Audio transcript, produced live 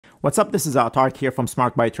What's up? This is Tark here from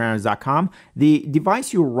smartbiketrainers.com. The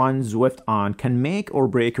device you run Zwift on can make or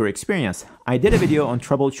break your experience. I did a video on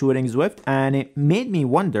troubleshooting Zwift and it made me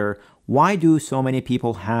wonder, why do so many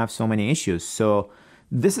people have so many issues? So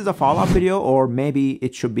this is a follow-up video, or maybe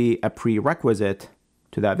it should be a prerequisite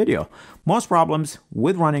to that video. Most problems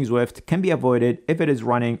with running Zwift can be avoided if it is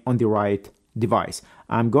running on the right device.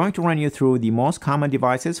 I'm going to run you through the most common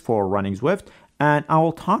devices for running Zwift, and I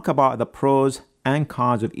will talk about the pros and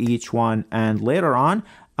cons of each one, and later on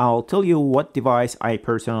I'll tell you what device I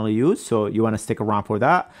personally use, so you want to stick around for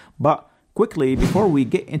that. But quickly, before we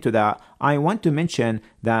get into that, I want to mention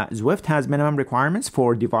that Zwift has minimum requirements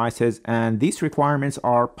for devices, and these requirements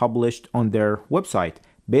are published on their website.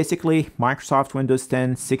 Basically, Microsoft Windows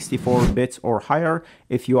 10 64 bits or higher.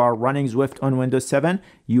 If you are running Zwift on Windows 7,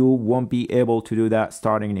 you won't be able to do that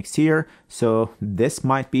starting next year. So this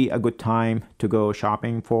might be a good time to go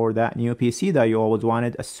shopping for that new PC that you always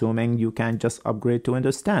wanted, assuming you can just upgrade to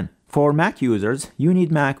Windows 10. For Mac users, you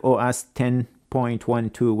need Mac OS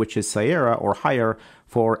 10.12, which is Sierra or higher.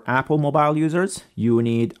 For Apple mobile users, you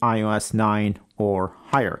need iOS 9 or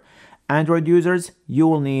higher. Android users, you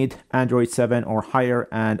will need Android 7 or higher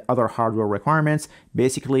and other hardware requirements.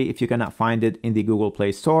 Basically, if you cannot find it in the Google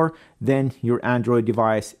Play Store, then your Android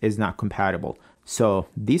device is not compatible. So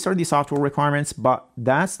these are the software requirements, but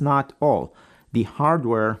that's not all. The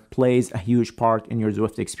hardware plays a huge part in your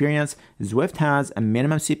Zwift experience. Zwift has a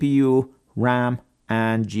minimum CPU, RAM,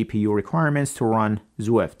 and GPU requirements to run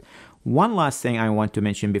Zwift. One last thing I want to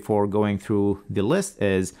mention before going through the list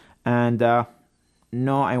is,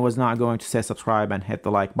 no, I was not going to say subscribe and hit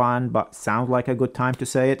the like button, but sounds like a good time to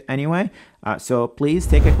say it anyway. So please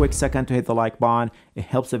take a quick second to hit the like button. It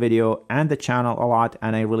helps the video and the channel a lot,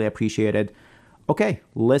 and I really appreciate it. Okay,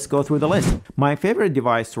 let's go through the list. My favorite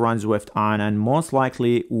device to run Zwift on, and most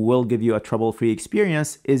likely will give you a trouble-free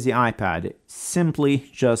experience, is the iPad. It simply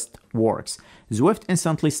just works. Zwift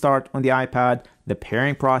instantly start on the iPad. The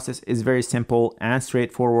pairing process is very simple and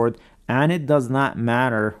straightforward, and it does not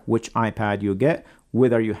matter which iPad you get,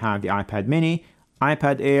 whether you have the iPad mini,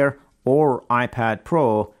 iPad Air, or iPad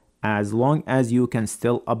Pro. As long as you can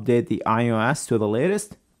still update the iOS to the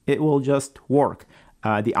latest, it will just work.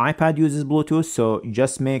 The iPad uses Bluetooth, so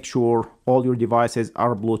just make sure all your devices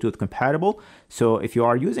are Bluetooth compatible. So if you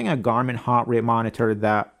are using a Garmin heart rate monitor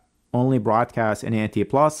that only broadcasts an ANT+,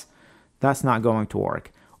 that's not going to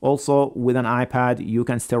work. Also, with an iPad, you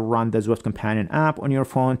can still run the Zwift Companion app on your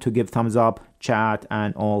phone to give thumbs up, chat,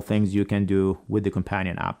 and all things you can do with the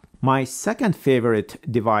Companion app. My second favorite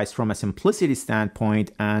device from a simplicity standpoint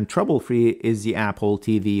and trouble-free is the Apple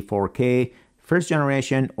TV 4K, first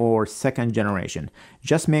generation or second generation.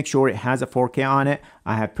 Just make sure it has a 4K on it.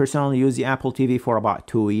 I have personally used the Apple TV for about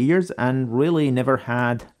 2 years and really never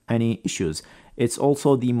had any issues. It's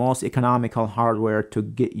also the most economical hardware to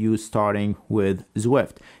get you starting with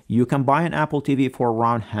Zwift. You can buy an Apple TV for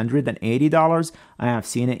around $180. I have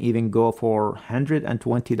seen it even go for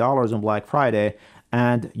 $120 on Black Friday,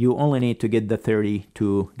 and you only need to get the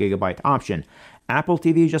 32 gigabyte option. Apple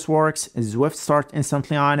TV just works. Zwift starts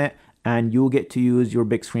instantly on it, and you get to use your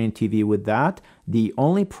big screen TV with that. The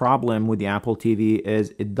only problem with the Apple TV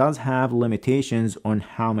is it does have limitations on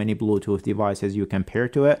how many Bluetooth devices you can pair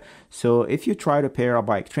to it. So if you try to pair a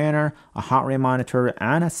bike trainer, a heart rate monitor,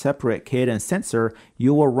 and a separate cadence sensor,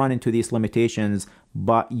 you will run into these limitations,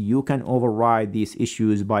 but you can override these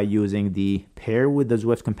issues by using the pair with the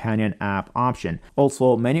Zwift Companion app option.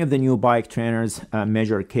 Also, many of the new bike trainers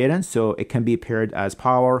measure cadence, so it can be paired as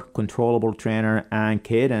power, controllable trainer, and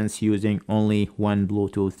cadence using only one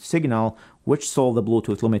Bluetooth signal, which solve the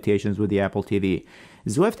Bluetooth limitations with the Apple TV.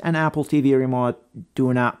 Zwift and Apple TV remote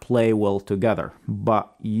do not play well together,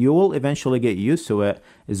 but you will eventually get used to it.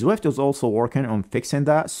 Zwift is also working on fixing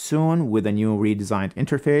that soon with a new redesigned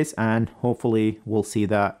interface, and hopefully we'll see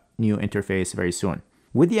that new interface very soon.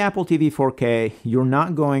 With the Apple TV 4K, you're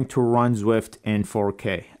not going to run Zwift in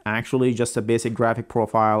 4K. Actually, just a basic graphic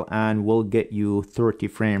profile and will get you 30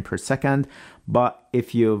 frames per second. But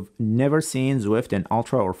if you've never seen Zwift in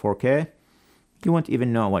Ultra or 4K, you won't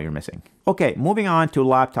even know what you're missing. Okay, moving on to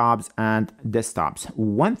laptops and desktops.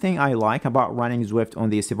 One thing I like about running Zwift on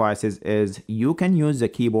these devices is you can use the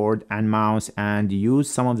keyboard and mouse and use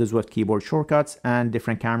some of the Zwift keyboard shortcuts and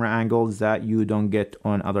different camera angles that you don't get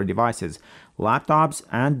on other devices. Laptops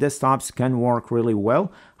and desktops can work really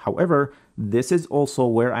well. However, this is also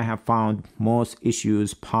where I have found most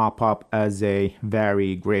issues pop up as they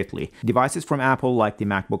vary greatly. Devices from Apple like the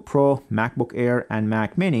MacBook Pro, MacBook Air, and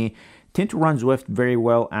Mac Mini tend to run Zwift very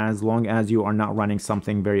well as long as you are not running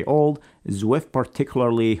something very old. Zwift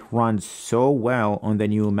particularly runs so well on the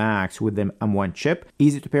new Macs with the M1 chip.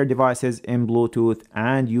 Easy to pair devices in Bluetooth,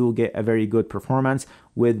 and you'll get a very good performance.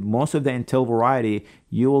 With most of the Intel variety,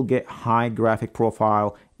 you will get high graphic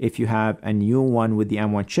profile. If you have a new one with the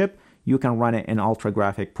M1 chip, you can run it in ultra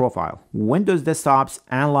graphic profile. Windows desktops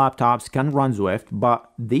and laptops can run Zwift,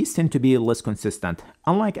 but these tend to be less consistent.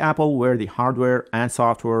 Unlike Apple, where the hardware and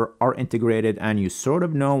software are integrated and you sort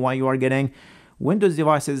of know what you are getting, Windows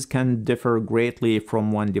devices can differ greatly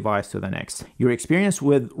from one device to the next. Your experience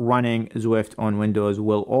with running Zwift on Windows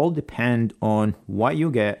will all depend on what you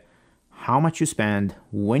get, how much you spend,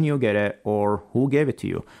 when you get it, or who gave it to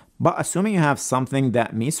you. But assuming you have something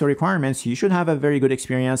that meets the requirements, you should have a very good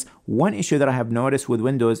experience. One issue that I have noticed with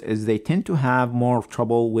Windows is they tend to have more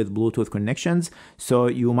trouble with Bluetooth connections, so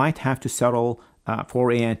you might have to settle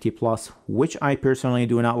for ANT+, which I personally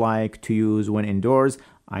do not like to use when indoors.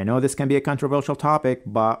 I know this can be a controversial topic,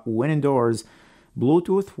 but when indoors,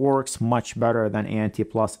 Bluetooth works much better than ANT+,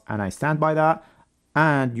 and I stand by that.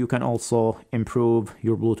 And you can also improve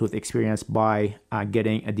your Bluetooth experience by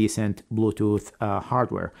getting a decent Bluetooth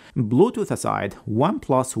hardware. Bluetooth aside, one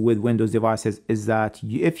plus with Windows devices is that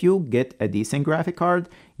if you get a decent graphic card,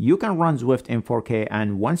 you can run Zwift in 4K.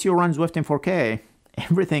 And once you run Zwift in 4K,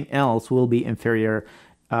 everything else will be inferior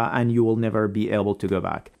and you will never be able to go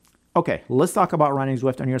back. Okay, let's talk about running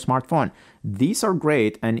Zwift on your smartphone. These are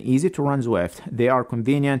great and easy to run Zwift. They are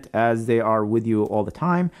convenient as they are with you all the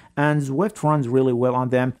time, and Zwift runs really well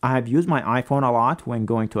on them. I have used my iPhone a lot when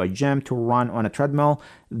going to a gym to run on a treadmill.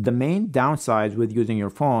 The main downside with using your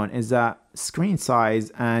phone is that screen size,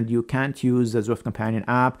 and you can't use the Zwift Companion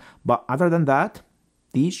app, but other than that,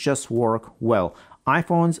 these just work well.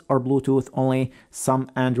 iPhones are Bluetooth only. Some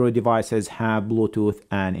Android devices have Bluetooth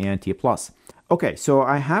and ANT+. Okay, so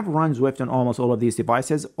I have run Zwift on almost all of these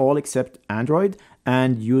devices, all except Android,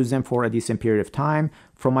 and use them for a decent period of time.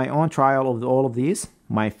 From my own trial of all of these,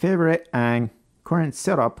 my favorite and current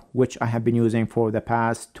setup, which I have been using for the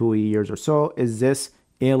past 2 years or so, is this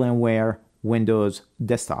Alienware Windows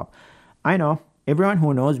desktop. I know everyone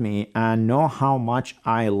who knows me and know how much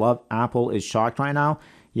I love Apple is shocked right now.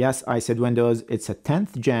 Yes, I said Windows. It's a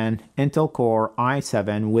 10th gen Intel Core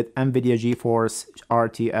i7 with NVIDIA GeForce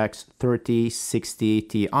RTX 3060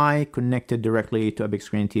 Ti connected directly to a big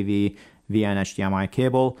screen TV via an HDMI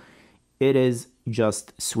cable. It is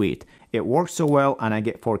just sweet. It works so well, and I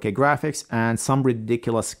get 4K graphics and some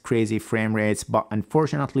ridiculous crazy frame rates, but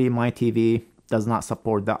unfortunately my TV does not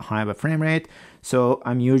support that high of a frame rate, so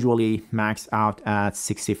I'm usually maxed out at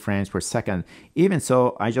 60 frames per second. Even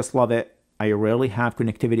so, I just love it. I rarely have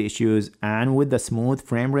connectivity issues, and with the smooth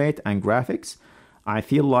frame rate and graphics, I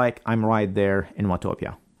feel like I'm right there in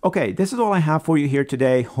Watopia. Okay, this is all I have for you here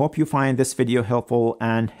today. Hope you find this video helpful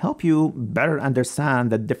and help you better understand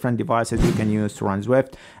the different devices you can use to run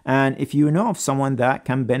Zwift. And if you know of someone that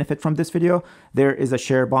can benefit from this video, there is a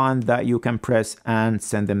share button that you can press and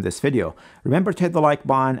send them this video. Remember to hit the like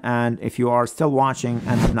button, and if you are still watching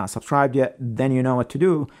and have not subscribed yet, then you know what to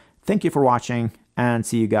do. Thank you for watching, and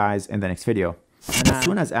see you guys in the next video. And as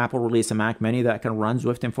soon as Apple releases a Mac Mini that can run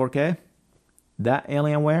Zwift in 4K, that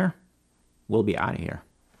Alienware will be out of here.